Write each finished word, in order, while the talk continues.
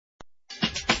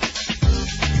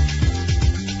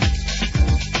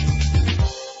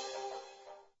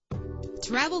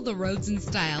Travel the roads in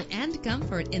style and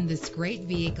comfort in this great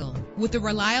vehicle. With a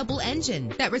reliable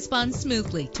engine that responds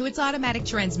smoothly to its automatic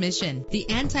transmission, the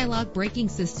anti-lock braking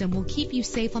system will keep you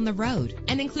safe on the road.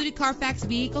 An included Carfax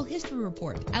Vehicle History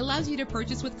Report allows you to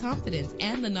purchase with confidence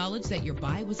and the knowledge that your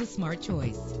buy was a smart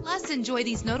choice. Plus, enjoy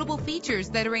these notable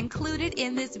features that are included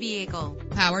in this vehicle: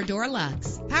 power door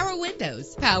locks, power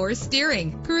windows, power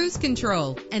steering, cruise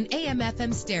control, and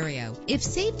AM/FM stereo. If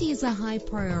safety is a high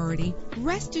priority,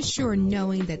 rest assured knowing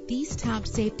that these top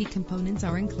safety components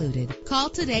are included.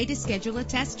 Call today to schedule a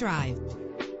test drive.